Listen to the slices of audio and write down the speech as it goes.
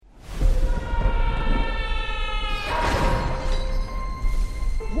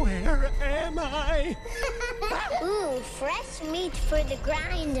me? Ooh, fresh meat for the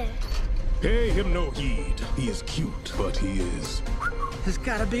grinder. Pay him no heed. He is cute, but he is. There's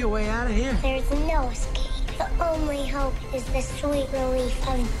gotta be a way out of here. There's no escape. The only hope is the sweet relief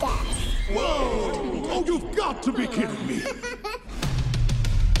of death. Whoa! Oh, you've got to be kidding me!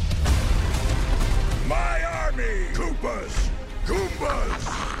 My army! Koopas! Goombas!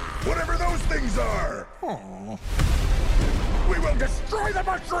 Whatever those things are! Aww. We will destroy the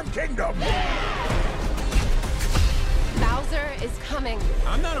Mushroom Kingdom! Bowser is coming.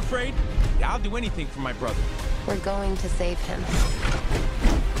 I'm not afraid. I'll do anything for my brother. We're going to save him.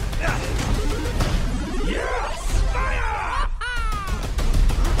 Yes! Fire!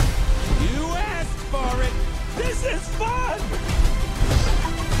 You asked for it. This is fun!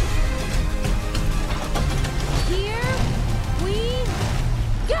 Here we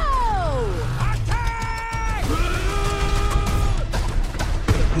go! Attack!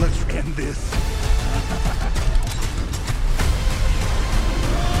 Let's end this.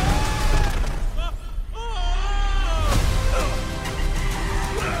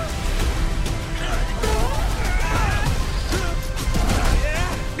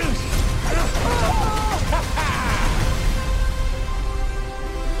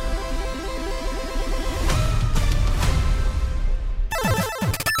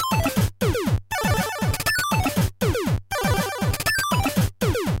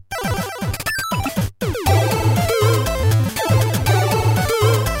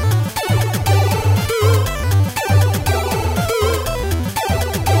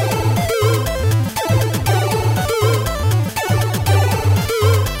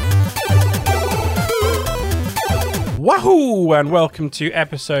 Wahoo! And welcome to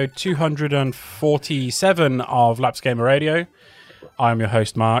episode 247 of Laps Gamer Radio. I'm your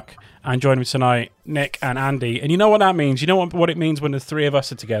host, Mark, and joining me tonight, Nick and Andy. And you know what that means? You know what it means when the three of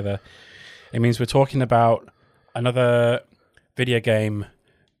us are together? It means we're talking about another video game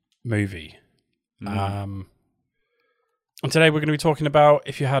movie. And today we're going to be talking about,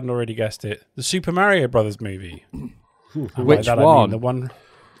 if you hadn't already guessed it, the Super Mario Brothers movie. Which I one? mean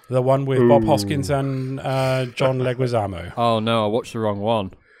the one with Bob Hoskins and John Leguizamo. Oh no, I watched the wrong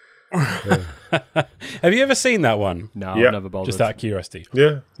one. Have you ever seen that one? No, Yeah. I've never bothered. Just out of curiosity.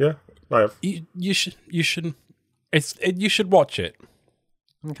 Yeah, I have. You should you should watch it.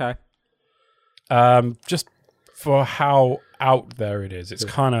 Okay. Just for how out there it is. It's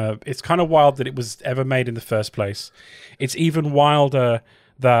kind of wild that it was ever made in the first place. It's even wilder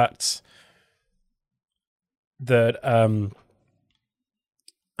that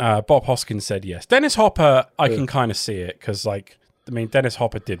Bob Hoskins said yes. Dennis Hopper, I can kind of see it because, Dennis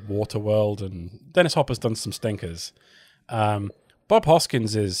Hopper did Waterworld, and Dennis Hopper's done some stinkers. Bob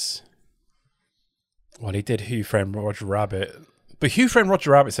Hoskins is, well, he did Who Framed Roger Rabbit, but Who Framed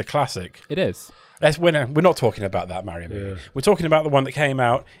Roger Rabbit's a classic. It is. We're not talking about that Mario movie. Yeah. We're talking about the one that came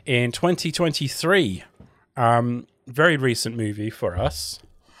out in 2023. Very recent movie for us.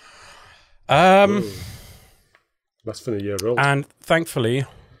 Less than a year old. And thankfully,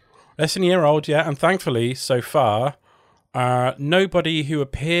 less than a year old, yeah. And thankfully, so far, nobody who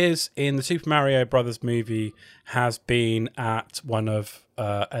appears in the Super Mario Brothers movie has been at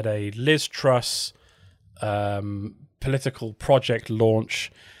at a Liz Truss political project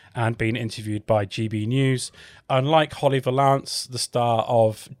launch and been interviewed by GB News. Unlike Holly Valance, the star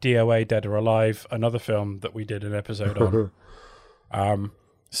of DOA Dead or Alive, another film that we did an episode on.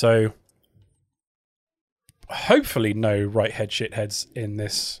 So hopefully no right-head shitheads in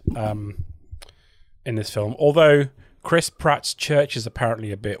this film. Although Chris Pratt's church is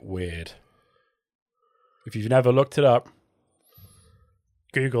apparently a bit weird. If you've never looked it up,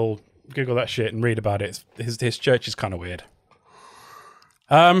 Google that shit and read about it. His church is kind of weird.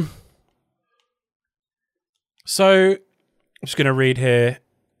 So I'm just going to read here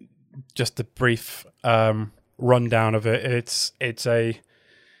just a brief rundown of it. It's a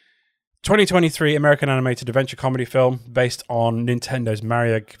 2023 American animated adventure comedy film based on Nintendo's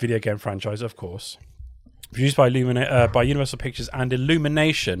Mario video game franchise, of course. Produced by Universal Pictures and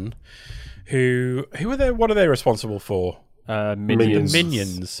Illumination, who are they? What are they responsible for? Minions.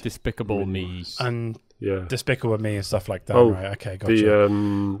 Minions, Despicable Me. and Yeah. Despicable Me and stuff like that. Oh, right? Okay, gotcha.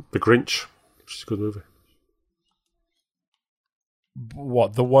 The Grinch, which is a good movie.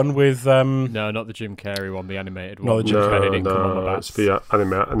 What, the one with No, not the Jim Carrey one, the animated one. Not the Jim Carrey. Didn't come on the No, bats. it's the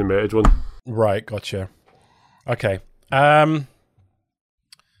animated one. Right, gotcha. Okay.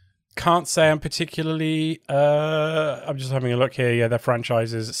 Can't say I'm particularly... I'm just having a look here. Yeah, their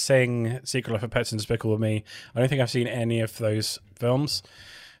franchises, Sing, Secret Life of Pets, and Despicable Me. I don't think I've seen any of those films,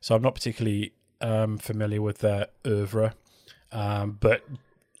 so I'm not particularly familiar with their oeuvre. But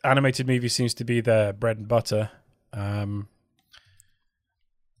animated movie seems to be their bread and butter.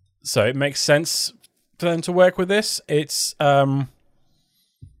 So it makes sense for them to work with this. It's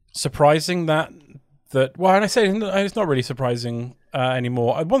surprising that well, and I say it's not really surprising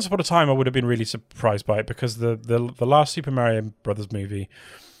anymore. Once upon a time, I would have been really surprised by it because the last Super Mario Brothers movie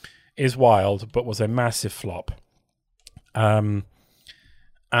is wild, but was a massive flop. And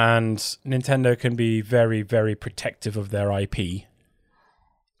Nintendo can be very, very protective of their IP.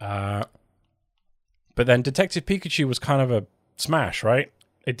 But then Detective Pikachu was kind of a smash, right?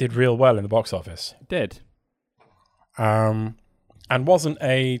 It did real well in the box office. It did. And wasn't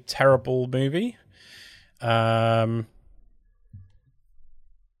a terrible movie.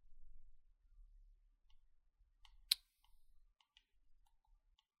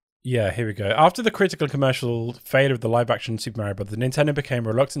 Yeah, here we go. After the critical and commercial failure of the live-action Super Mario Bros., Nintendo became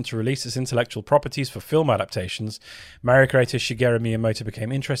reluctant to release its intellectual properties for film adaptations. Mario creator Shigeru Miyamoto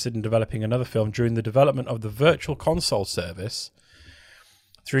became interested in developing another film during the development of the Virtual Console service.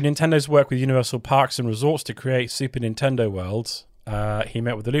 Through Nintendo's work with Universal Parks and Resorts to create Super Nintendo World, he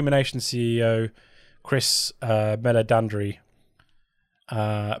met with Illumination CEO Chris Meledandri.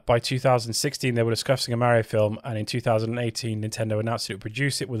 By 2016, they were discussing a Mario film, and in 2018, Nintendo announced it would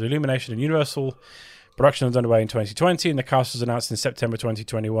produce it with Illumination and Universal. Production was underway in 2020, and the cast was announced in September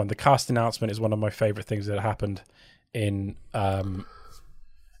 2021. The cast announcement is one of my favorite things that happened in the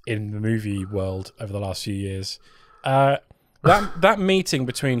movie world over the last few years. That meeting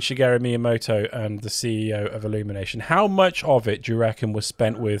between Shigeru Miyamoto and the CEO of Illumination, how much of it do you reckon was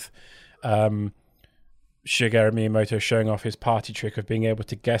spent with Shigeru Miyamoto showing off his party trick of being able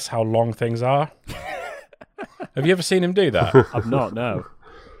to guess how long things are? Have you ever seen him do that? I've not, no.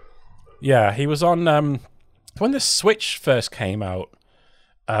 Yeah, he was on when the Switch first came out.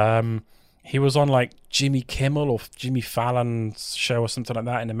 He was on like Jimmy Kimmel or Jimmy Fallon's show or something like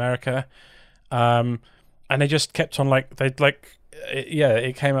that in America. And they just kept on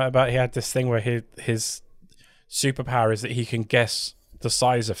it came out about he had this thing where his superpower is that he can guess the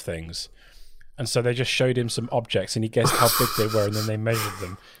size of things. And so they just showed him some objects and he guessed how big they were and then they measured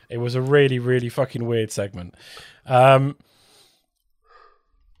them. It was a really, really fucking weird segment.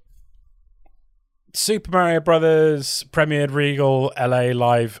 Super Mario Brothers premiered Regal LA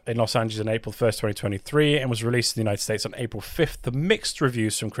Live in Los Angeles on April 1st, 2023 and was released in the United States on April 5th. The mixed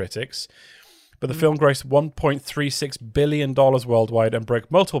reviews from critics, but the film grossed $1.36 billion worldwide and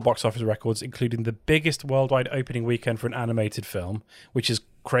broke multiple box office records, including the biggest worldwide opening weekend for an animated film, which is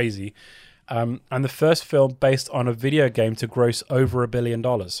crazy. And the first film based on a video game to gross over $1 billion.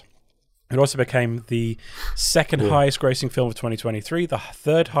 It also became the second highest grossing film of 2023, the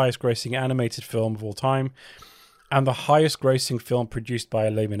third highest grossing animated film of all time, and the highest grossing film produced by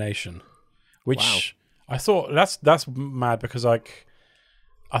Illumination. Which I thought that's mad because I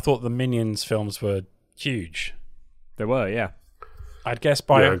thought the Minions films were huge. They were, yeah. I'd guess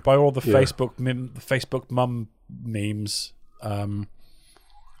by all the Facebook mum memes.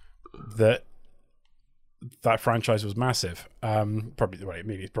 That franchise was massive. It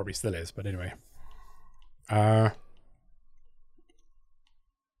probably still is, but anyway.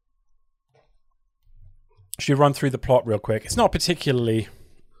 Should we run through the plot real quick? It's not particularly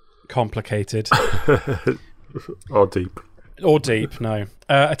complicated. Or deep, no.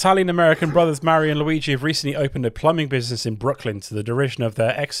 Italian-American brothers Mario and Luigi have recently opened a plumbing business in Brooklyn to the derision of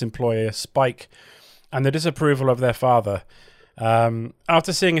their ex-employer Spike and the disapproval of their father.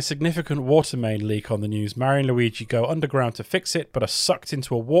 After seeing a significant water main leak on the news, Mario and Luigi go underground to fix it, but are sucked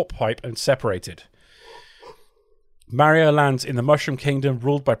into a warp pipe and separated. Mario lands in the Mushroom Kingdom,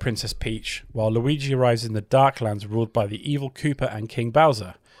 ruled by Princess Peach, while Luigi arrives in the Darklands, ruled by the evil Koopa and King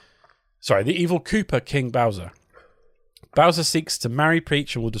Bowser. The evil Koopa, King Bowser. Bowser seeks to marry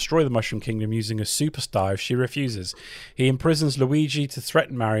Peach and will destroy the Mushroom Kingdom using a superstar if she refuses. He imprisons Luigi to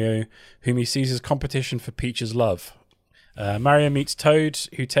threaten Mario, whom he sees as competition for Peach's love. Mario meets Toad,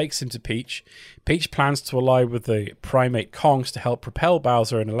 who takes him to Peach. Peach plans to ally with the primate Kongs to help propel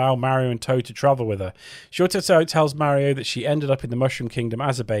Bowser and allow Mario and Toad to travel with her. She also tells Mario that she ended up in the Mushroom Kingdom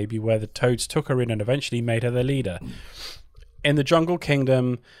as a baby, where the Toads took her in and eventually made her their leader. In the Jungle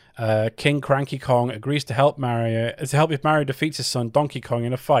Kingdom, King Cranky Kong agrees to help if Mario defeats his son Donkey Kong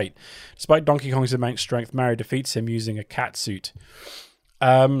in a fight. Despite Donkey Kong's immense strength, Mario defeats him using a cat suit.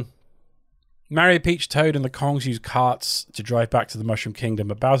 Mario, Peach, Toad, and the Kongs use carts to drive back to the Mushroom Kingdom,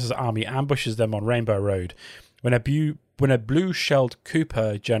 but Bowser's army ambushes them on Rainbow Road. When a blue-shelled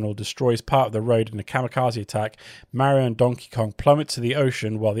Koopa general destroys part of the road in a kamikaze attack, Mario and Donkey Kong plummet to the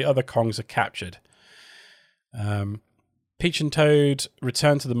ocean while the other Kongs are captured. Peach and Toad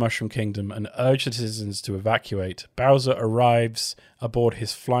return to the Mushroom Kingdom and urge the citizens to evacuate. Bowser arrives aboard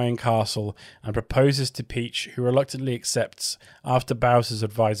his flying castle and proposes to Peach, who reluctantly accepts after Bowser's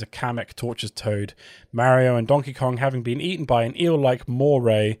advisor Kamek tortures Toad. Mario and Donkey Kong, having been eaten by an eel-like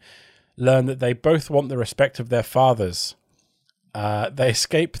moray, learn that they both want the respect of their fathers. They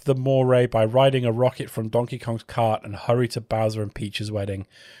escape the moray by riding a rocket from Donkey Kong's cart and hurry to Bowser and Peach's wedding.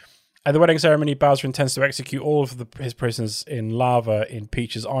 At the wedding ceremony, Bowser intends to execute all of his prisoners in lava in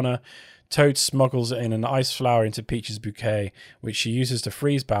Peach's honor. Toad smuggles in an ice flower into Peach's bouquet, which she uses to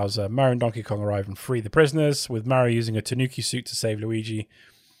freeze Bowser. Mario and Donkey Kong arrive and free the prisoners, with Mario using a Tanuki suit to save Luigi.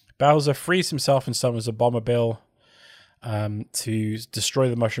 Bowser frees himself and summons a Bomberbill to destroy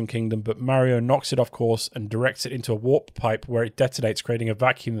the Mushroom Kingdom, but Mario knocks it off course and directs it into a warp pipe where it detonates, creating a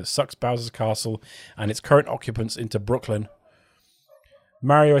vacuum that sucks Bowser's castle and its current occupants into Brooklyn.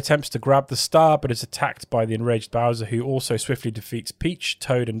 Mario attempts to grab the star, but is attacked by the enraged Bowser, who also swiftly defeats Peach,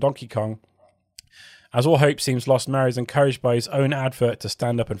 Toad, and Donkey Kong. As all hope seems lost, Mario is encouraged by his own advert to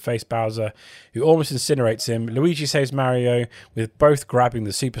stand up and face Bowser, who almost incinerates him. Luigi saves Mario, with both grabbing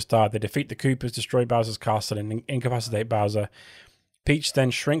the superstar. They defeat the Koopas, destroy Bowser's castle, and incapacitate Bowser. Peach then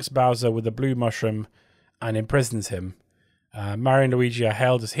shrinks Bowser with a blue mushroom and imprisons him. Mario and Luigi are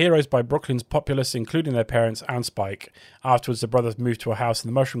hailed as heroes by Brooklyn's populace, including their parents and Spike. Afterwards, the brothers move to a house in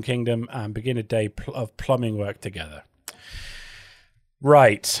the Mushroom Kingdom and begin a day of plumbing work together.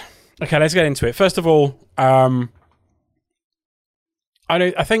 Right. Okay, let's get into it. First of all, were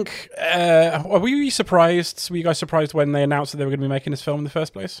you surprised? Were you guys surprised when they announced that they were going to be making this film in the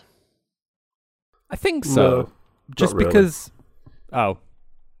first place? I think so. No, just not really. because... Oh.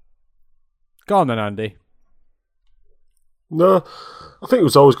 Go on then, Andy. No, I think it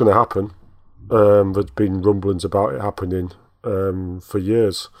was always going to happen. There'd been rumblings about it happening for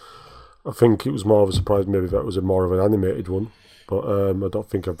years. I think it was more of a surprise maybe that it was more of an animated one, but I don't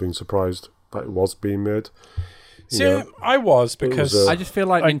think I've been surprised that it was being made. See, I was, because... I just feel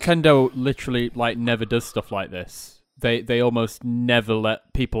like Nintendo literally never does stuff like this. They almost never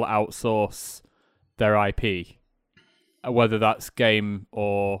let people outsource their IP, whether that's game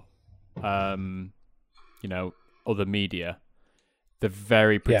or other media. They're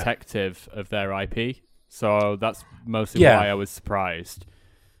very protective of their IP, so that's mostly why I was surprised.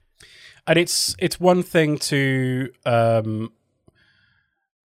 And it's one thing to let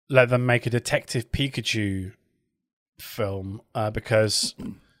them make a Detective Pikachu film, because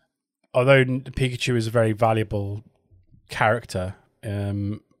although Pikachu is a very valuable character,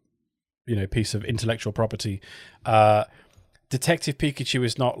 piece of intellectual property, Detective Pikachu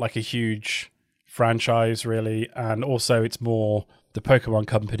is not like a huge franchise really, and also it's more the Pokemon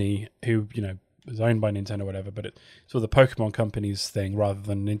Company, who is owned by Nintendo or whatever, but it's sort of the Pokemon Company's thing rather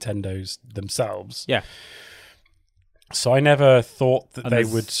than Nintendo's themselves. Yeah. So I never thought that they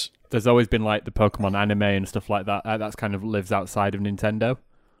would. There's always been the Pokemon anime and stuff like that. That's kind of lives outside of Nintendo.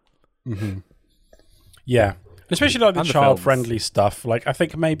 Mm-hmm. Yeah. Especially the child-friendly stuff. I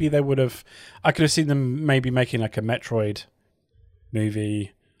think maybe they would have... I could have seen them maybe making a Metroid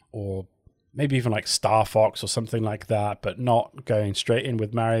movie, or maybe even Star Fox or something like that, but not going straight in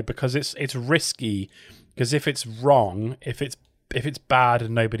with Mario, because it's risky. Because if it's wrong, if it's bad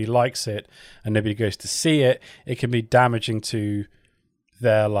and nobody likes it and nobody goes to see it, it can be damaging to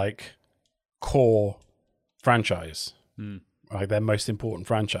their core franchise, their most important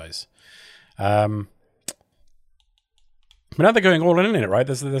franchise. But now they're going all in it, right?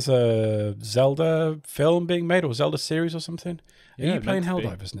 There's a Zelda film being made, or Zelda series or something. Are you playing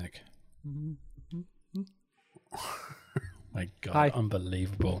Helldivers, Nick? My God, Hi.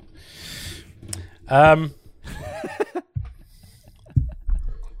 Unbelievable.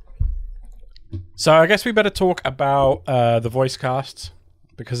 So I guess we better talk about the voice cast,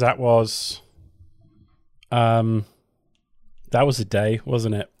 because that was the day,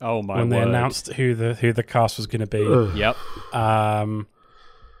 wasn't it? Oh my when word. they announced who the cast was going to be. Yep.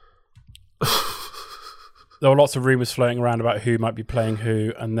 There were lots of rumors floating around about who might be playing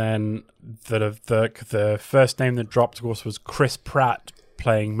who, and then the first name that dropped, of course, was Chris Pratt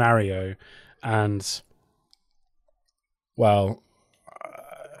playing Mario, and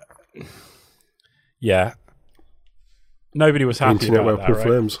yeah, nobody was happy about that. Right?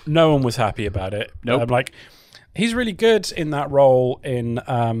 Flames. No one was happy about it. Nope. He's really good in that role in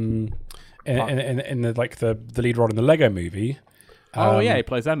the lead role in the Lego Movie. He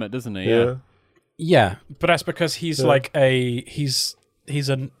plays Emmett, doesn't he? Yeah, but that's because he's he's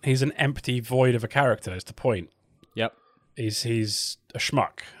an empty void of a character. That's the point. Yep. He's a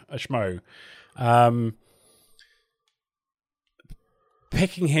schmuck, a schmo.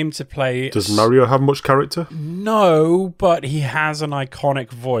 picking him to play. Does Mario have much character? No, but he has an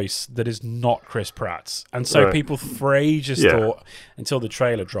iconic voice that is not Chris Pratt's. And so Right. people for ages thought, until the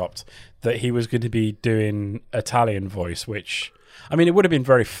trailer dropped, that he was going to be doing Italian voice, which, I mean, it would have been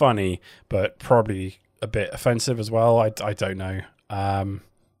very funny, but probably a bit offensive as well. I don't know.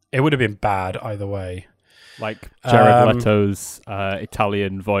 It would have been bad either way. Like Jared Leto's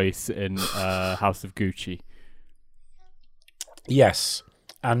Italian voice in House of Gucci. Yes,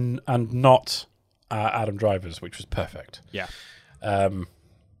 and not Adam Driver's, which was perfect. Yeah. And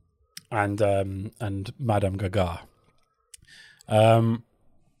Madame Gaga. Annie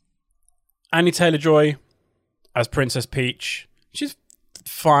Taylor-Joy as Princess Peach. She's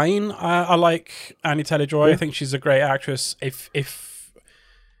fine. I like Annie Taylor-Joy. Yeah. I think she's a great actress. If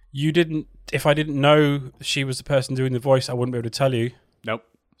I didn't know she was the person doing the voice, I wouldn't be able to tell you. Nope.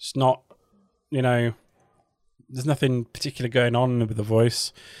 It's not, there's nothing particular going on with the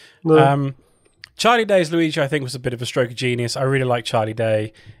voice. No. Charlie Day's Luigi, I think, was a bit of a stroke of genius. I really like Charlie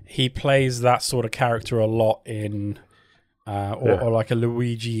Day. He plays that sort of character a lot in, or like a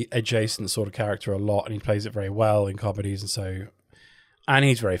Luigi adjacent sort of character a lot, and he plays it very well in comedies, and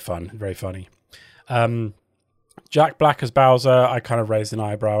he's very fun, very funny. Jack Black as Bowser, I kind of raised an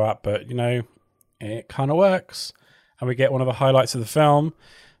eyebrow at, but it kind of works, and we get one of the highlights of the film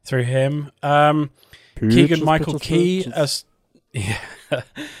through him. Keegan Michael Key as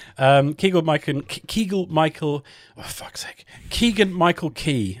Keegan Michael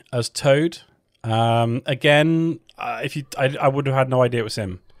Key as Toad. Again, I would have had no idea it was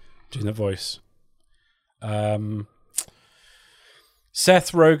him doing the voice.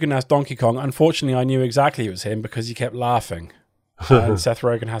 Seth Rogen as Donkey Kong. Unfortunately, I knew exactly it was him because he kept laughing. And Seth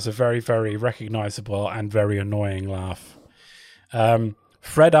Rogen has a very, very recognizable and very annoying laugh.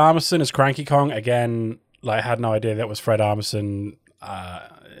 Fred Armisen as Cranky Kong. Again, I had no idea that was Fred Armisen.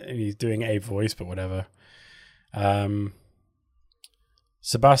 He's doing a voice, but whatever.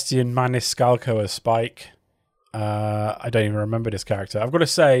 Sebastian Maniscalco as Spike. I don't even remember this character. I've got to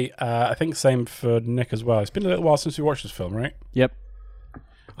say, I think same for Nick as well. It's been a little while since we watched this film, right? Yep.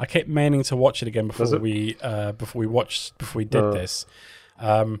 I kept meaning to watch it again before we did this.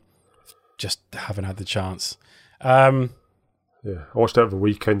 Just haven't had the chance. I watched it over the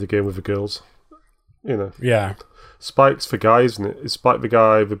weekend again with the girls. Yeah. Spike's the guy, isn't it? Is Spike the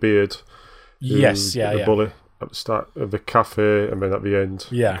guy with the beard? Yes, The bully at the start of the cafe, and then at the end,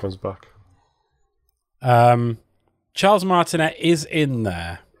 he comes back. Charles Martinet is in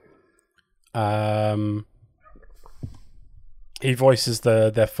there. He voices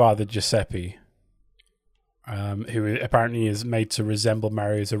their father Giuseppe, who apparently is made to resemble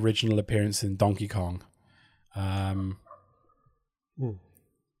Mario's original appearance in Donkey Kong.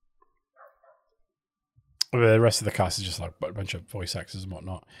 The rest of the cast is just like a bunch of voice actors and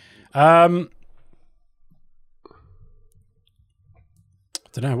whatnot. I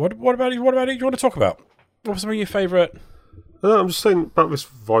don't know. What about you? What about it? Do you want to talk about? What was some of your favourite? I'm just saying about this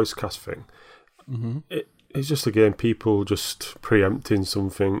voice cast thing. Mm-hmm. It's just, again, people just preempting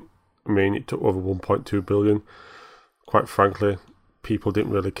something. I mean, it took over 1.2 billion. Quite frankly, people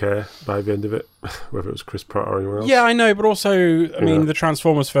didn't really care by the end of it, whether it was Chris Pratt or anyone else. Yeah, I know, but also, I mean, the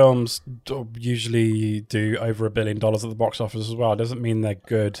Transformers films usually do over $1 billion at the box office as well. It doesn't mean they're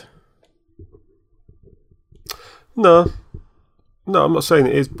good. No, I'm not saying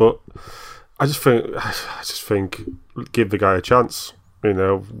it is, but I just think give the guy a chance.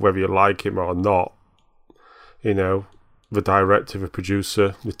 Whether you like him or not. The director, the producer,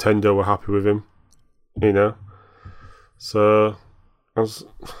 Nintendo were happy with him. So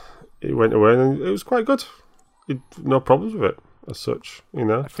it went away and it was quite good. No problems with it as such.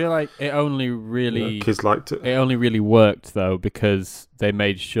 I feel like it only really kids liked it. It only really worked though because they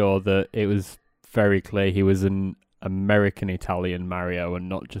made sure that it was very clear he was an American Italian Mario and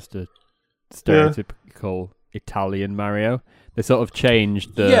not just a stereotypical Italian Mario. They sort of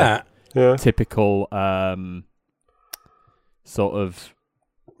changed the typical sort of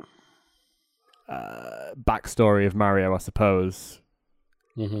backstory of Mario, I suppose,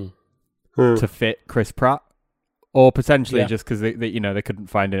 to fit Chris Pratt, or potentially just because they couldn't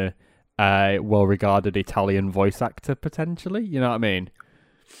find a well-regarded Italian voice actor. Potentially, you know what I mean?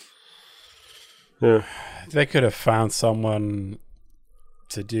 Yeah, they could have found someone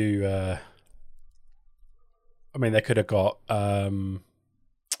to do. I mean, they could have got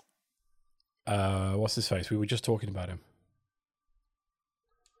what's his face? We were just talking about him.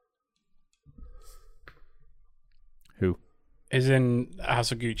 Who is in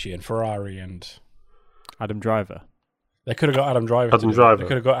House of Gucci and Ferrari and Adam Driver? They could have got Adam Driver. They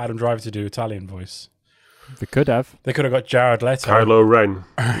could have got Adam Driver to do Italian voice. They could have. They could have got Jared Leto. Kylo Ren.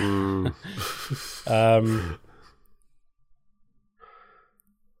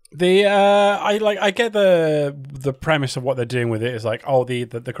 I get the premise of what they're doing with it is like, oh, the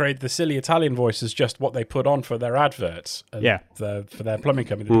silly Italian voice is just what they put on for their adverts. For their plumbing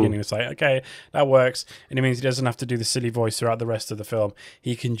company at the beginning. It's like, okay, that works, and it means he doesn't have to do the silly voice throughout the rest of the film.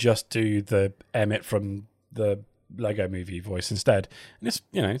 He can just do the Emmett from the Lego Movie voice instead, and it's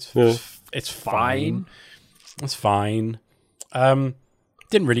it's fine. It's fine.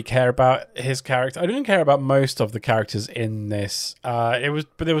 Didn't really care about his character. I didn't care about most of the characters in this. There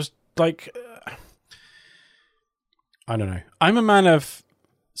was like, I don't know. I'm a man of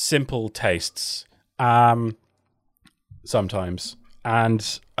simple tastes, sometimes,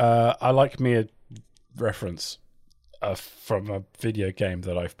 and I like me a reference from a video game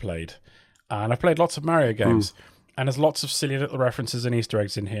that I've played, and I've played lots of Mario games, and there's lots of silly little references and Easter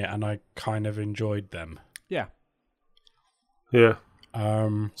eggs in here, and I kind of enjoyed them. Yeah. Yeah.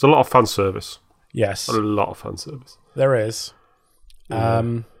 It's a lot of fan service. Yes. A lot of fan service. There is. Yeah.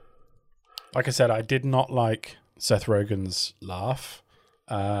 Like I said, I did not like Seth Rogen's laugh.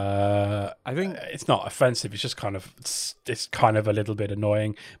 I think it's not offensive. It's just kind of it's kind of a little bit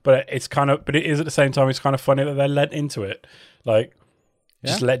annoying, but it is at the same time. It's kind of funny that they're let into it. Like,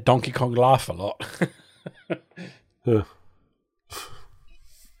 just let Donkey Kong laugh a lot. Yeah.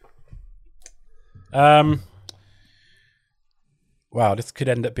 Wow, this could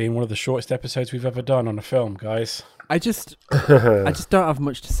end up being one of the shortest episodes we've ever done on a film, guys. I just don't have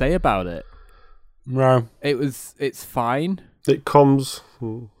much to say about it. No. It's fine. It comes.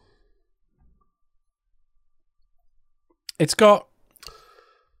 It's got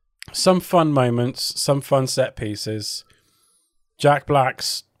some fun moments, some fun set pieces. Jack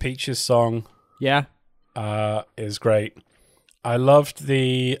Black's Peach's song, is great. I loved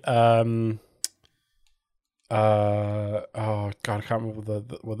the oh god, I can't remember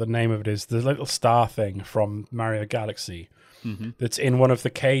what the name of it is. The little star thing from Mario Galaxy that's in one of the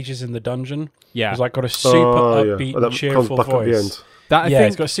cages in the dungeon. Yeah, it's like got a super upbeat, cheerful voice.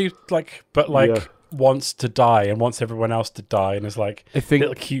 It's got a super wants to die and wants everyone else to die, and it's like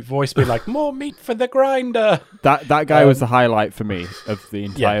little cute voice being like, "More meat for the grinder." That guy was the highlight for me of the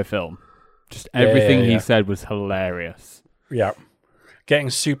entire film. Just everything he said was hilarious. Yeah, getting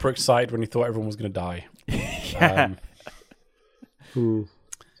super excited when he thought everyone was going to die.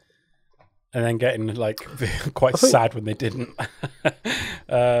 And then getting like quite sad when they didn't.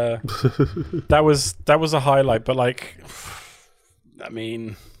 That was a highlight, but like, I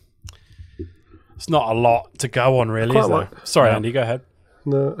mean, it's not a lot to go on, really, is there? Sorry, Andy, go ahead.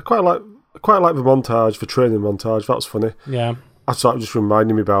 No, I quite like the montage, the training montage. That was funny. Yeah, I thought it just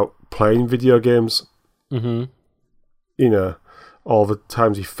reminded me about playing video games. Mm-hmm. You know, all the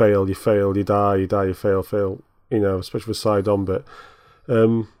times you fail, you die, you fail. You know, especially with side on bit.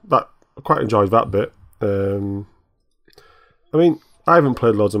 That I quite enjoyed that bit. I mean, I haven't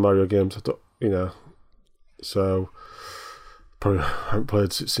played loads of Mario games. So probably haven't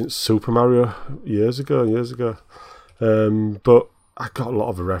played since Super Mario years ago. But I got a lot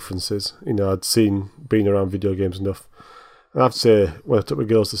of the references. You know, I'd been around video games enough. And I have to say, when I took my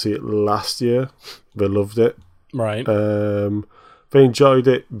girls to see it last year, they loved it. Right. They enjoyed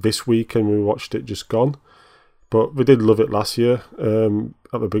it this week, and we watched it just gone. But we did love it last year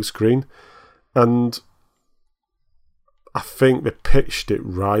at the big screen. And I think they pitched it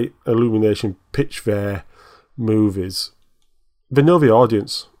right. Illumination pitched their movies. They know the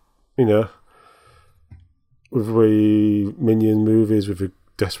audience, you know. With the Minion movies, with the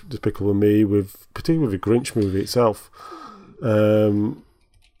Despicable Me, particularly with the Grinch movie itself.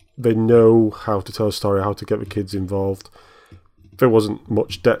 They know how to tell a story, how to get the kids involved. There wasn't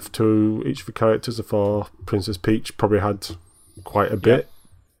much depth to each of the characters. I thought Princess Peach probably had quite a bit.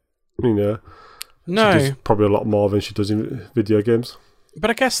 You know, no, she does probably a lot more than she does in video games.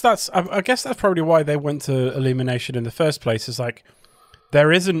 But I guess that's probably why they went to Illumination in the first place. Is like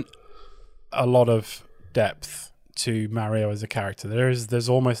there isn't a lot of depth to Mario as a character. There's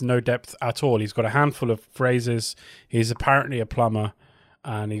almost no depth at all. He's got a handful of phrases. He's apparently a plumber,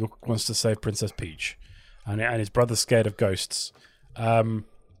 and he wants to save Princess Peach, and his brother's scared of ghosts.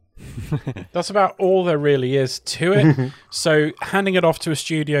 That's about all there really is to it. So handing it off to a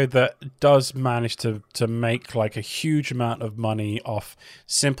studio that does manage to make like a huge amount of money off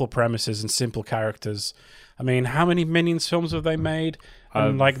simple premises and simple characters. I mean, how many Minions films have they made?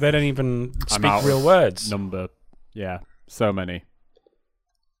 And like they don't even speak real words. So many.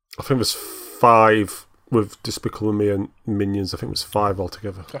 I think there's 5 with Despicable Me and Minions. I think there's 5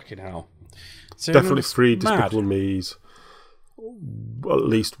 altogether. Fucking hell. So definitely 3 Despicable Me's. at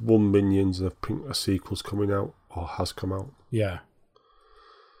least one Minions, and I think a sequel's coming out or has come out. Yeah.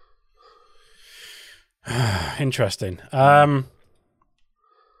 Interesting.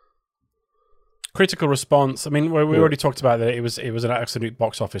 Critical response. I mean, we already talked about that. It was an absolute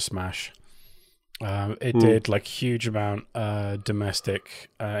box office smash. It did like huge amount domestic.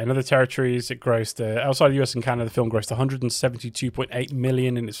 In other territories, it grossed outside the US and Canada. The film grossed $172.8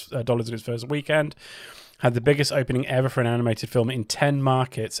 million in its dollars in its first weekend. Had the biggest opening ever for an animated film in 10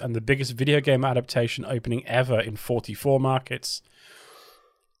 markets, and the biggest video game adaptation opening ever in 44 markets.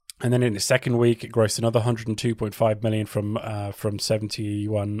 And then in its second week, it grossed another $102.5 million from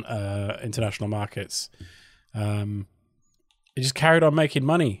 71 international markets. It just carried on making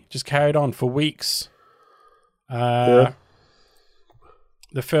money. Just carried on for weeks. The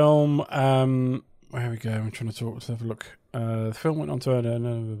film, where we go? I'm trying to talk. Let's have a look. The film went on to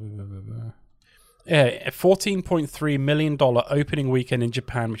a $14.3 million opening weekend in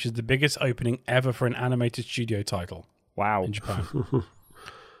Japan, which is the biggest opening ever for an animated studio title. Wow. In Japan.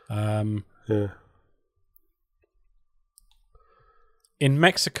 In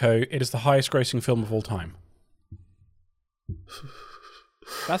Mexico, it is the highest grossing film of all time.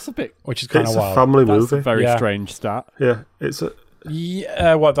 That's a bit... Which is kind of wild. It's a family That's movie. a very strange stat. Yeah, it's a...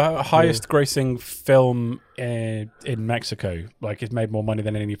 the highest grossing film in Mexico? Like, it's made more money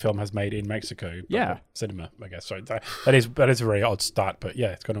than any film has made in Mexico. Yeah. Cinema, I guess. Sorry, that is a very odd stat, but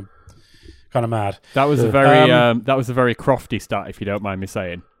yeah, it's kind of mad. That was a very Crofty stat, if you don't mind me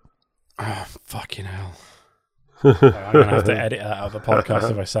saying. Oh, fucking hell. I'm going to have to edit that out of the podcast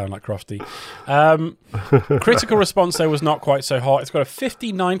if I sound like Crofty. Critical response, though, was not quite so hot. It's got a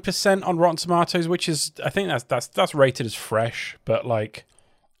 59% on Rotten Tomatoes, which is, I think that's rated as fresh, but like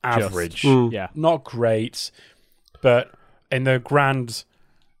average. Yeah. Not great, but in the grand,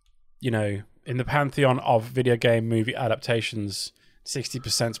 in the pantheon of video game movie adaptations,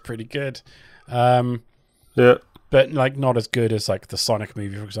 60% is pretty good. Yeah. But like not as good as like the Sonic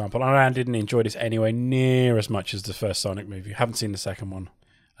movie, for example. And I didn't enjoy this anywhere near as much as the first Sonic movie. Haven't seen the second one.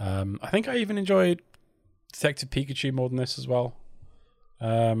 I think I even enjoyed Detective Pikachu more than this as well.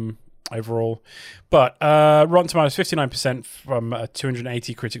 Overall, but Rotten Tomatoes 59% from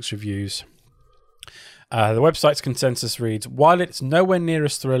 280 critics reviews. The website's consensus reads: while it's nowhere near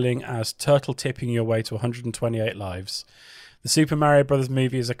as thrilling as Turtle tipping your way to 128 lives, the Super Mario Brothers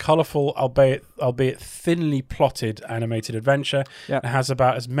movie is a colourful, albeit thinly plotted, animated adventure. Yep. It has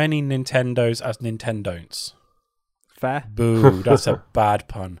about as many Nintendos as Nintendon'ts. Fair. Boo, that's a bad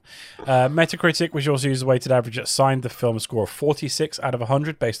pun. Metacritic, which also uses a weighted average, assigned the film a score of 46 out of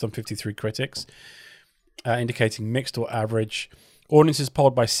 100 based on 53 critics, indicating mixed or average. Audiences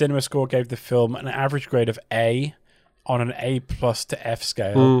polled by CinemaScore gave the film an average grade of A on an A+ to F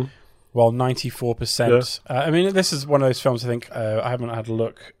scale. While 94%... I mean, this is one of those films, I think, I haven't had a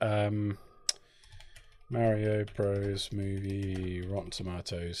look. Mario Bros. Movie, Rotten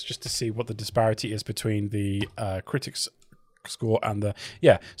Tomatoes, just to see what the disparity is between the critics' score and the...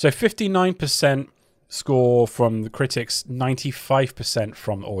 Yeah, so 59% score from the critics, 95%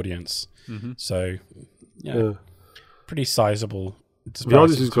 from the audience. Mm-hmm. So, pretty sizable disparity. The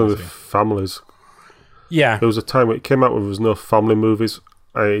audience is going with families. Yeah. There was a time when it came out where there was no family movies.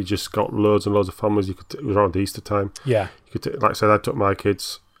 I just got loads and loads of families. It was around Easter time. Yeah. You could like I said, I took my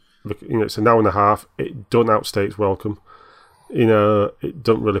kids. It's an hour and a half. It don't outstay its welcome. It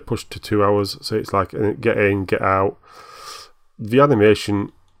don't really push to 2 hours. So it's like get in, get out. The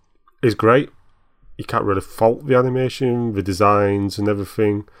animation is great. You can't really fault the animation, the designs and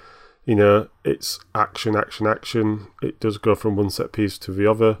everything. It's action. It does go from one set piece to the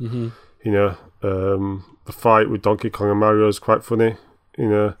other. Mm-hmm. The fight with Donkey Kong and Mario is quite funny.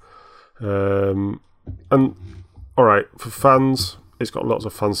 And all right, for fans, it's got lots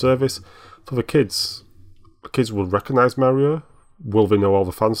of fan service. For the kids will recognise Mario. Will they know all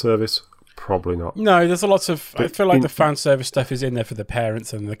the fan service? Probably not. No, there's a lot of... I feel like the fan service stuff is in there for the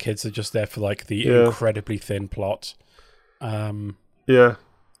parents, and the kids are just there for like the incredibly thin plot. Yeah.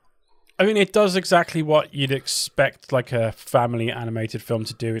 I mean, it does exactly what you'd expect like a family animated film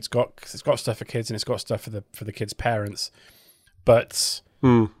to do. It's got stuff for kids and it's got stuff for the kids' parents. But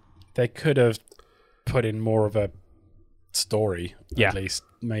they could have put in more of a story, at least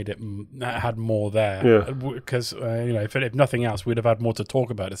made it had more there. Yeah. Because if nothing else, we'd have had more to talk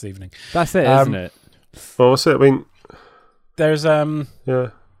about this evening. That's it, isn't it? Well, that's it. I mean, there's yeah.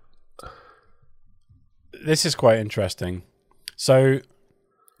 This is quite interesting. So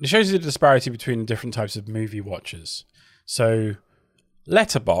it shows you the disparity between different types of movie watchers. So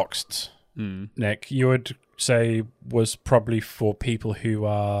Letterboxd, Nick, you would say was probably for people who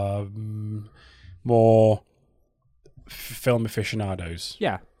are more film aficionados.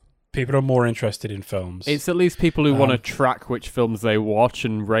 Yeah. People are more interested in films. It's at least people who want to track which films they watch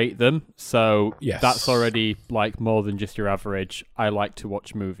and rate them. So Yes. that's already like more than just your average. I like to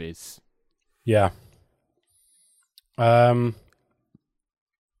watch movies. Yeah.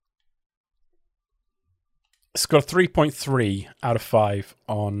 It's got a 3.3 out of 5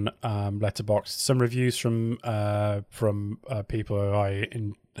 on Letterboxd. Some reviews from people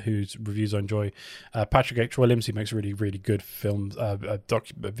whose reviews I enjoy. Patrick H. Williams, he makes really, really good films,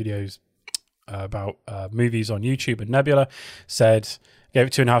 videos about movies on YouTube, and Nebula gave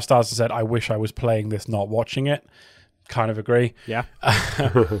it 2.5 stars and said, "I wish I was playing this, not watching it." Kind of agree. Yeah.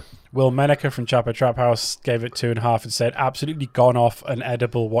 Will Menaker from Chapper Trap House gave it 2.5 and said, "Absolutely gone off and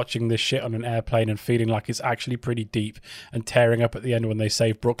edible watching this shit on an airplane and feeling like it's actually pretty deep and tearing up at the end when they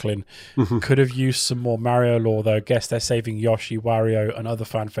save Brooklyn. Could have used some more Mario lore though. Guess they're saving Yoshi, Wario, and other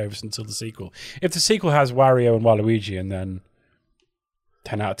fan favorites until the sequel. If the sequel has Wario and Waluigi, and then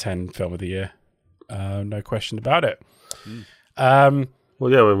 10 out of 10 film of the year, no question about it." Well,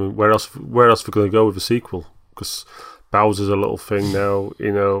 yeah. I mean, where else are we going to go with a sequel? Because Bowser's a little thing now,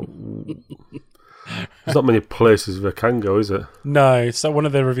 you know. There's not many places where can go, is it? No. So one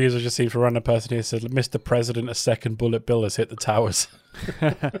of the reviews I just seen for a random person here said, "Mr. President, a second bullet bill has hit the towers."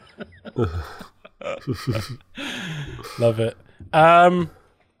 Love it.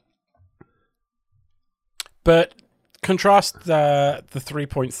 But contrast the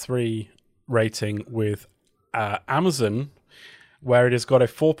 3.3 rating with Amazon, where it has got a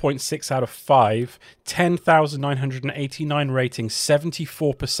 4.6 out of 5, 10,989 ratings,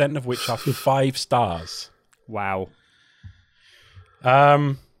 74% of which are 5 stars. Wow.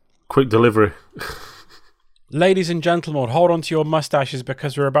 Quick delivery. Ladies and gentlemen, hold on to your mustaches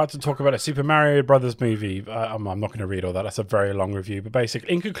because we're about to talk about a Super Mario Brothers movie. I'm not going to read all that. That's a very long review. But basically,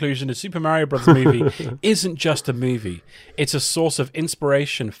 in conclusion, a Super Mario Brothers movie isn't just a movie. It's a source of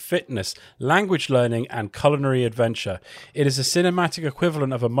inspiration, fitness, language learning, and culinary adventure. It is a cinematic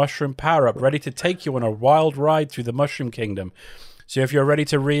equivalent of a mushroom power-up ready to take you on a wild ride through the Mushroom Kingdom. So if you're ready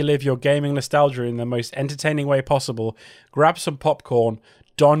to relive your gaming nostalgia in the most entertaining way possible, grab some popcorn,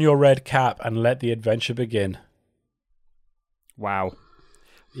 don your red cap, and let the adventure begin. Wow.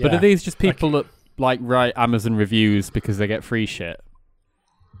 Yeah. But are these just people that like write Amazon reviews because they get free shit?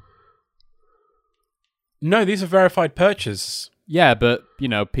 No, these are verified purchases. Yeah, but, you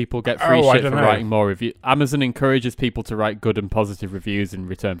know, people get free I shit don't for know. writing more reviews. Amazon encourages people to write good and positive reviews in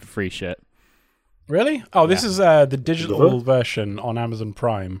return for free shit. Really? Oh, this is the digital version on Amazon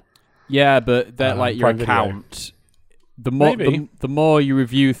Prime. Yeah, but they're like your Prime Video. account. The more Maybe. the more you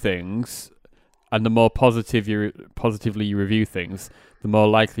review things, and the more positively you review things, the more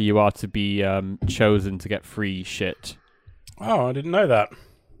likely you are to be chosen to get free shit. Oh, I didn't know that.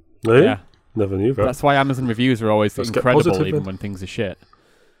 Really? Yeah. Never knew that. That's why Amazon reviews are always Let's get incredible, positive, even then. when things are shit.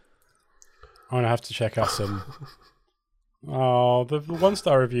 I'm going to have to check out some. Oh, the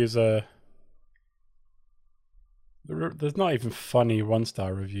 1-star reviews are... There's not even funny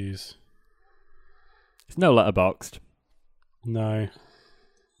 1-star reviews. It's no Letterboxd. No.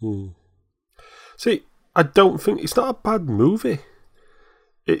 See, I don't think it's not a bad movie.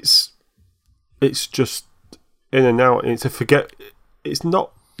 It's just in and out. It's It's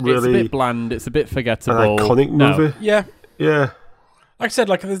not really It's a bit bland. It's a bit forgettable. an iconic No. movie. Yeah. Yeah. Like I said,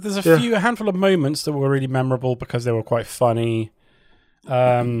 like there's a handful of moments that were really memorable because they were quite funny.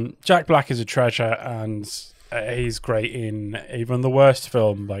 Jack Black is a treasure, and he's great in even the worst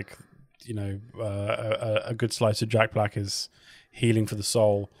film. Like, you know, a good slice of Jack Black is healing for the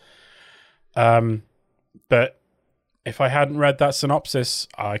soul. But if I hadn't read that synopsis,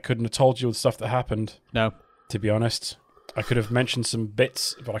 I couldn't have told you the stuff that happened. No. To be honest, I could have mentioned some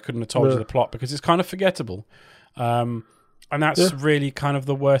bits, but I couldn't have told you the plot because it's kind of forgettable. And that's really kind of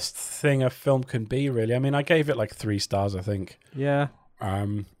the worst thing a film can be, really. I mean, I gave it like 3 stars, I think. Yeah. Or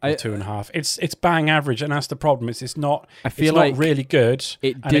 2.5. It's bang average, and that's the problem. It's not. I feel it's like not really good.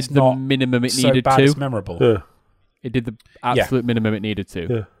 It and did it's the not minimum it so needed bad to. It's memorable. Yeah. It did the absolute minimum it needed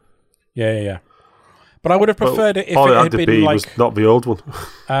to. Yeah. But I would have preferred it if all it it had had to been be like. was not the old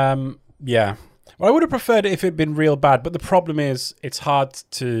one. Yeah. Well, I would have preferred it if it'd been real bad, but the problem is it's hard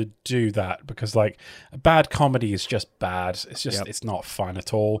to do that because like a bad comedy is just bad. It's just it's not fun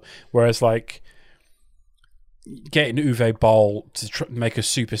at all. Whereas like getting Uwe Boll to make a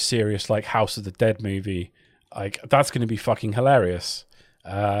super serious like House of the Dead movie, like that's going to be fucking hilarious,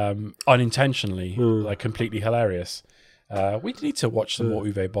 unintentionally, like completely hilarious. We need to watch some more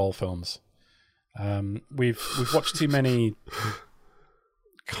Uwe Boll films. We've watched too many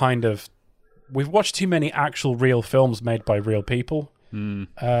We've watched too many actual real films made by real people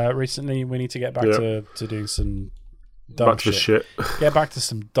recently. We need to get back to doing some dumb Back to the shit. Get back to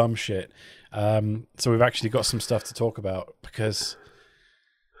some dumb shit. So we've actually got some stuff to talk about because,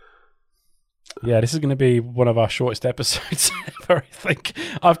 yeah, this is going to be one of our shortest episodes ever, I think.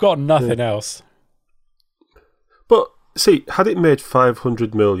 I've got nothing else. But see, had it made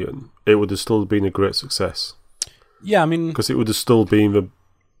 500 million, it would have still been a great success. Yeah, I mean, because it would have still been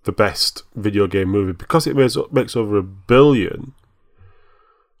the best video game movie. Because it makes over $1 billion,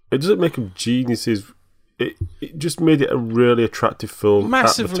 it doesn't make them geniuses. It just made it a really attractive film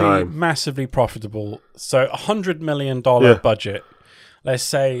at the time. Massively profitable. So $100 million budget. Let's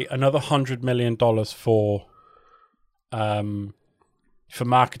say another $100 million for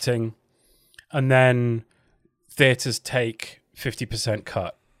marketing, and then theaters take 50%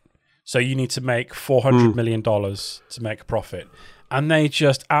 cut. So you need to make $400 million to make a profit. And they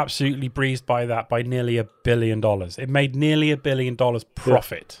just absolutely breezed by that by nearly $1 billion. It made nearly $1 billion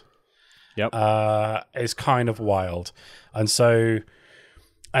profit. Yep. It's kind of wild. And so,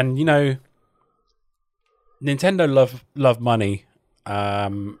 and you know, Nintendo love money.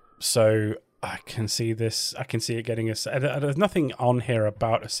 So I can see this. I can see it getting there's nothing on here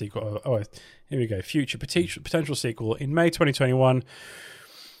about a sequel. Oh, here we go. Future potential sequel in May 2021.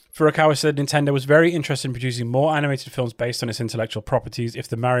 Furukawa said Nintendo was very interested in producing more animated films based on its intellectual properties if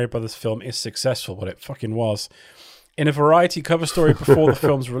the Mario Brothers film is successful. Well, it fucking was. In a Variety cover story before the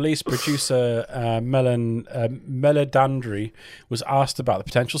film's release, producer Meledandri was asked about the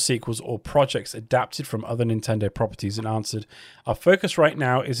potential sequels or projects adapted from other Nintendo properties and answered, "Our focus right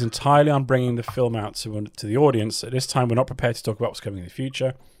now is entirely on bringing the film out to the audience. At this time, we're not prepared to talk about what's coming in the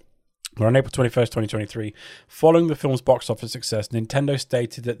future." But on April 21st, 2023, following the film's box office success, Nintendo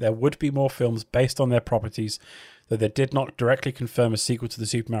stated that there would be more films based on their properties, though they did not directly confirm a sequel to the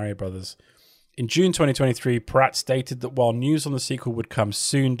Super Mario Bros. In June 2023, Pratt stated that while news on the sequel would come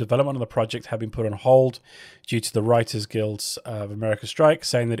soon, development of the project had been put on hold due to the Writers Guild of America strike,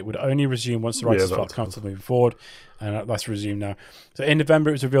 saying that it would only resume once the writers felt comfortable moving forward. And that's resumed now. So in November,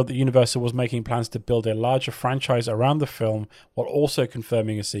 it was revealed that Universal was making plans to build a larger franchise around the film while also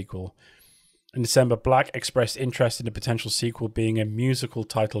confirming a sequel. In December, Black expressed interest in a potential sequel being a musical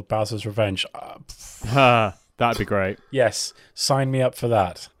titled Bowser's Revenge. That'd be great. Yes, sign me up for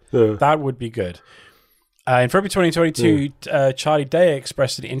that. Yeah. That would be good. In February 2022, Charlie Day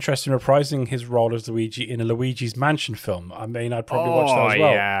expressed an interest in reprising his role as Luigi in a Luigi's Mansion film. I mean, I'd probably watch that as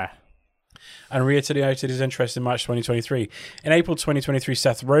well. Yeah. And reiterated his interest in March 2023. In April 2023,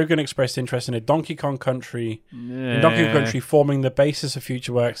 Seth Rogen expressed interest in a Donkey Kong Country, forming the basis of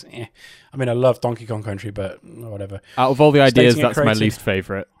future works. I mean, I love Donkey Kong Country, but whatever. Out of all the ideas, that's my least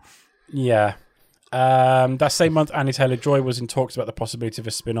favorite. Yeah. That same month, Anya Taylor-Joy was in talks about the possibility of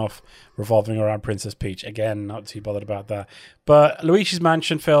a spin-off revolving around Princess Peach. Again, not too bothered about that. But Luigi's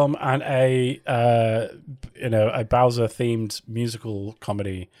Mansion film and a Bowser-themed musical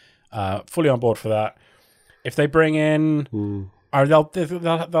comedy, fully on board for that. If they bring in,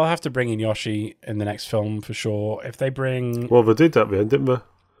 they'll have to bring in Yoshi in the next film for sure. If they bring, well, they did that then, didn't they?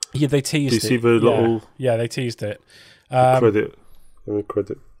 Yeah, they teased it. Do you see the little? Yeah, they teased it. Credit.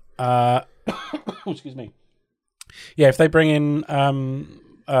 Excuse me. Yeah, if they bring in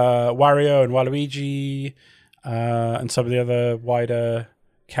Wario and Waluigi and some of the other wider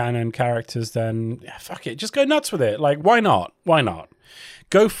canon characters, then fuck it, just go nuts with it. Like, why not? Why not?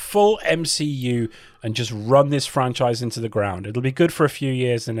 Go full MCU and just run this franchise into the ground. It'll be good for a few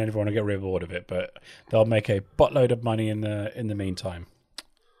years, and then everyone will get really bored of it. But they'll make a buttload of money in the meantime.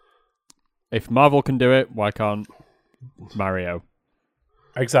 If Marvel can do it, why can't Mario?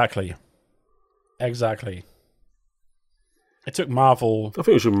 Exactly. It took Marvel. I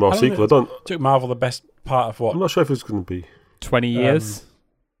think it should be more sequel. It took Marvel the best part of what? I'm not sure if it's going to be 20 years.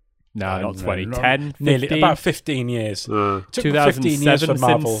 No, not 20. 10, 15? Nearly about 15 years. It took 15 years for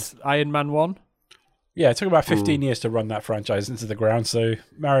Marvel. Since Iron Man 1. Yeah, it took about 15 years to run that franchise into the ground. So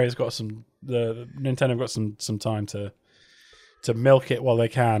Mario's got the Nintendo got some time to milk it while they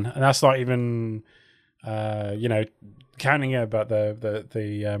can, and that's not even counting about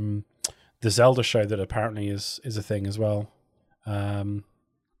the Zelda show that apparently is a thing as well.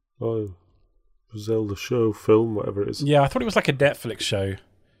 Zelda show, film, whatever it is. Yeah, I thought it was like a Netflix show.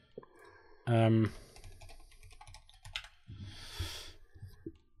 There's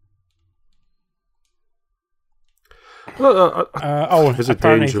a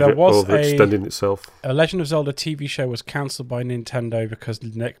danger of it overextending itself. A Legend of Zelda TV show was cancelled by Nintendo because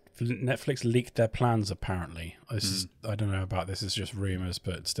Netflix leaked their plans, apparently. I don't know about this, it's just rumours,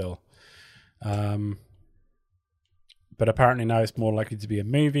 but still. But apparently now it's more likely to be a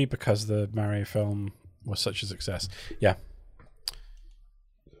movie because the Mario film was such a success. Yeah.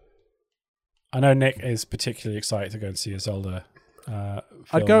 I know Nick is particularly excited to go and see a Zelda.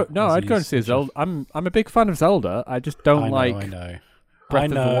 I'd go and see a Zelda. I'm a big fan of Zelda. I just don't like Breath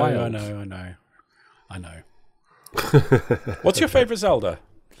of the Wild. I know. What's your favorite Zelda?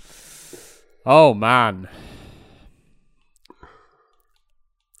 Oh man,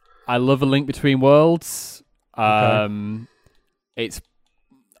 I love A Link Between Worlds. I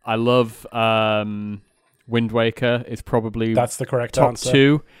love Wind Waker. It's probably that's the correct top answer.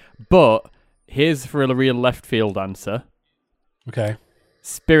 2. But here's for a real left field answer. Okay.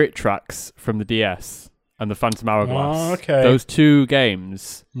 Spirit Tracks from the DS and the Phantom Hourglass. Oh, okay. Those 2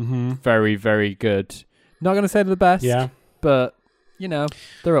 games, very, very good. Not going to say they're the best, but,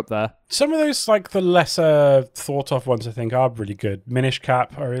 they're up there. Some of those, like, the lesser thought of ones, I think, are really good. Minish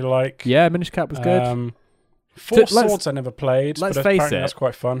Cap, I really like. Yeah, Minish Cap was good. Four Swords I never played, let's but face apparently it, that's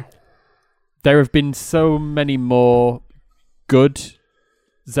quite fun. There have been so many more good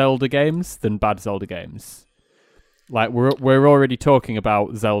Zelda games than bad Zelda games. Like we're already talking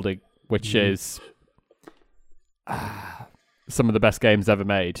about Zelda, which is some of the best games ever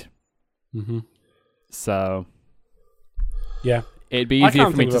made. Mm-hmm. So yeah, it'd be easier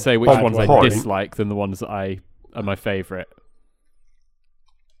for me to say which ones I dislike than the ones that are my favourite.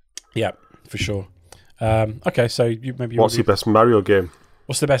 Yeah, for sure. Okay, so what's your best Mario game?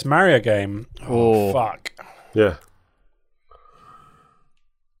 What's the best Mario game? Oh, fuck. Yeah.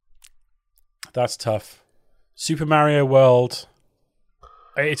 That's tough. Super Mario World.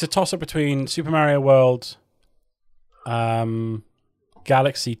 It's a toss-up between Super Mario World,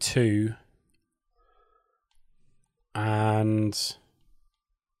 Galaxy 2, and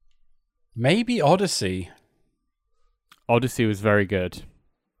maybe Odyssey. Odyssey was very good.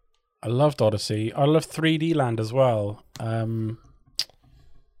 I loved Odyssey. I love 3D Land as well.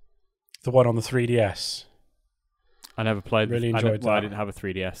 The one on the 3DS. I never played. Really enjoyed that. I didn't have a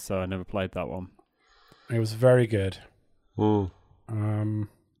 3DS, so I never played that one. It was very good.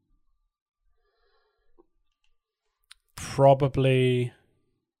 Probably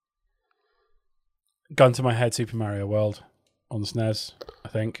gun to my head, Super Mario World on the SNES, I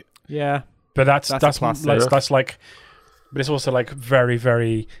think. Yeah, but that's classic. That's like, but it's also like very,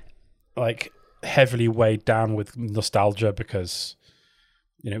 very like heavily weighed down with nostalgia because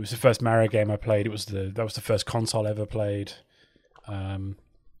it was the first Mario game I played. That was the first console I ever played. And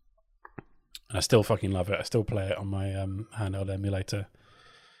I still fucking love it. I still play it on my handheld emulator.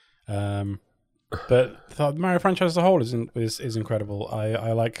 But the Mario franchise as a whole is incredible.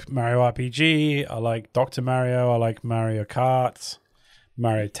 I like Mario RPG. I like Dr. Mario. I like Mario Kart,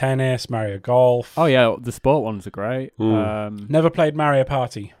 Mario Tennis, Mario Golf. Oh yeah, the sport ones are great. Never played Mario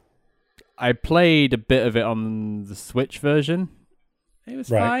Party. I played a bit of it on the Switch version. It was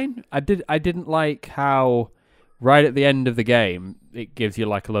fine. I didn't like how right at the end of the game it gives you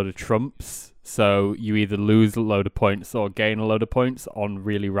like a load of trumps. So you either lose a load of points or gain a load of points on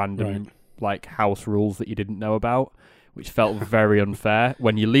really random like house rules that you didn't know about, which felt very unfair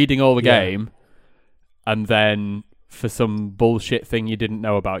when you're leading all the game and then for some bullshit thing you didn't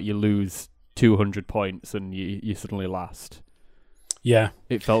know about you lose 200 points and you suddenly last. Yeah.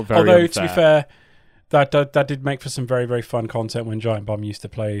 It felt very unfair. To be fair, that did make for some very, very fun content when Giant Bomb used to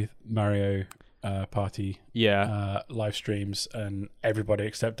play Mario Party live streams, and everybody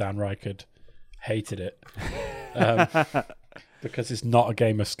except Dan Reichard hated it. Because it's not a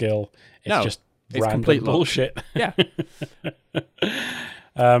game of skill. It's just random complete bullshit. Yeah.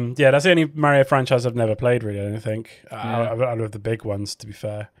 That's the only Mario franchise I've never played, really, I don't think. Out of the big ones, to be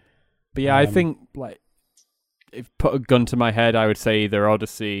fair. But yeah, I think, like, if put a gun to my head, I would say either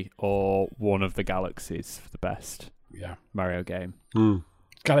Odyssey or one of the Galaxies for the best Mario game.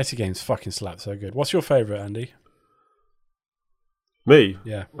 Galaxy games fucking slap so good. What's your favourite, Andy? Me?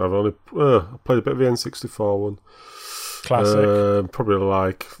 Yeah. I've only played a bit of the N64 one. Classic. Probably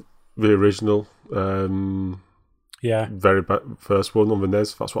like the original. Very first one on the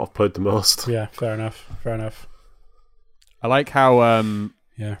NES. That's what I've played the most. Yeah, fair enough. I like how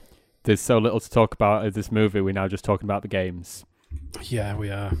there's so little to talk about in this movie. We're now just talking about the games. Yeah, we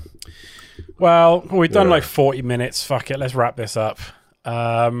are. Well, we've done like 40 minutes. Fuck it, let's wrap this up.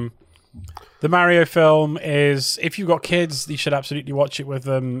 The Mario film is, if you've got kids, you should absolutely watch it with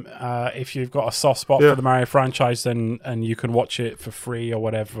them. If you've got a soft spot for the Mario franchise, then and you can watch it for free or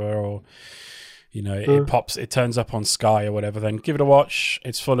whatever, or it turns up on Sky or whatever, then give it a watch.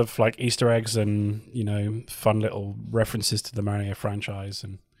 It's full of like Easter eggs and fun little references to the Mario franchise,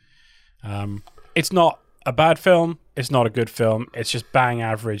 and it's not a bad film. It's not a good film. It's just bang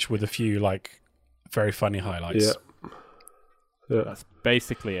average with a few like very funny highlights. Yeah. That's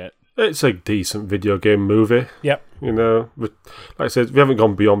basically it. It's a decent video game movie. Yep. You know, like I said, we haven't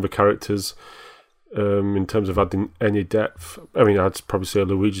gone beyond the characters in terms of adding any depth. I mean, I'd probably say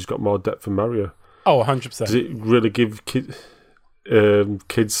Luigi's got more depth than Mario. Oh, 100%. Does it really give kids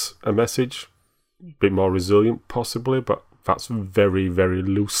a message? A bit more resilient, possibly, but that's very, very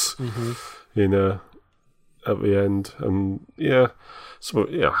loose. You know, at the end, and so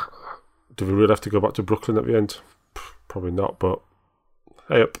do we really have to go back to Brooklyn at the end? Probably not, but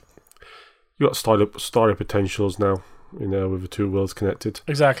hey up. You got story potentials now, you know, with the two worlds connected.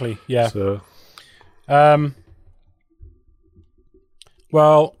 Exactly, yeah. So,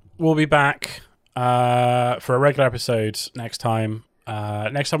 well, we'll be back for a regular episode next time.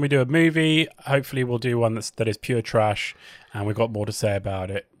 Next time we do a movie, hopefully we'll do one that is pure trash, and we've got more to say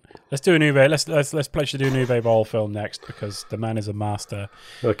about it. Let's do a Uwe. Let's pledge to do an Uwe Boll film next, because the man is a master.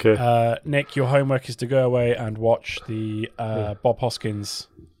 Okay. Nick, your homework is to go away and watch the Bob Hoskins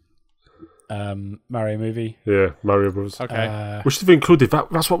Mario movie. Yeah, Mario Bros. Okay. We should have included that.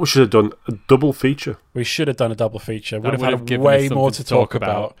 That's what we should have done. A double feature. We should have done a double feature. Would have had given way us more something to talk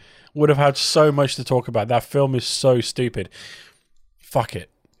about. Would have had so much to talk about. That film is so stupid. Fuck it.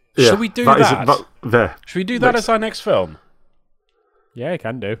 Yeah, Should we do that? There. Should we do that as our next film? Yeah, you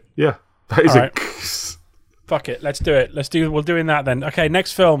can do. Yeah. That is All right. Fuck it. Let's do it. We're doing that then. Okay,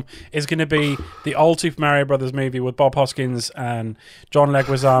 next film is going to be the old Super Mario Brothers movie with Bob Hoskins and John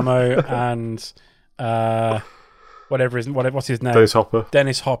Leguizamo and what's his name?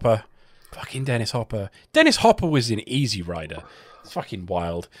 Dennis Hopper. Fucking Dennis Hopper. Dennis Hopper was in Easy Rider. It's fucking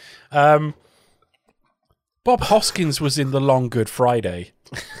wild. Bob Hoskins was in The Long Good Friday.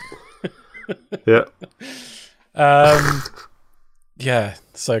 Yeah. Yeah,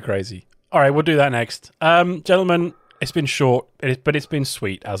 so crazy. All right, we'll do that next. Gentlemen, it's been short, but it's been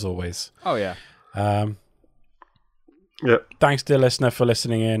sweet, as always. Oh, yeah. Yeah. Thanks, dear listener, for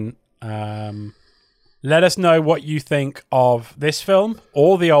listening in. Let us know what you think of this film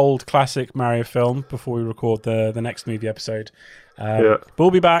or the old classic Mario film before we record the next movie episode.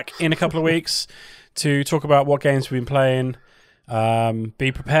 We'll be back in a couple of weeks to talk about what games we've been playing.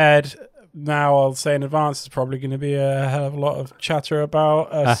 Be prepared. Now, I'll say in advance, there's probably going to be a hell of a lot of chatter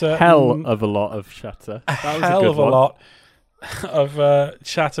about a certain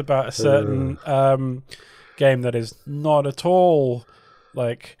game that is not at all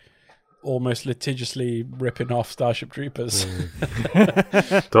like almost litigiously ripping off Starship Troopers.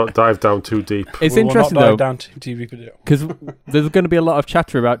 Don't dive down too deep. It's interesting though, because because there's going to be a lot of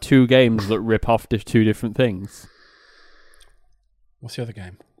chatter about two games that rip off two different things. What's the other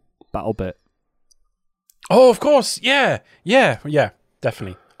game? BattleBit. Oh, of course. Yeah,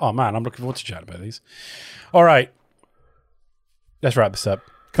 definitely. Oh, man, I'm looking forward to chatting about these. All right. Let's wrap this up.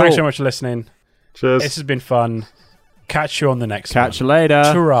 Cool. Thanks so much for listening. Cheers. This has been fun. Catch you on the next one. Catch you later.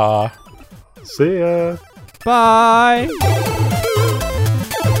 Ta-ra. See ya. Bye.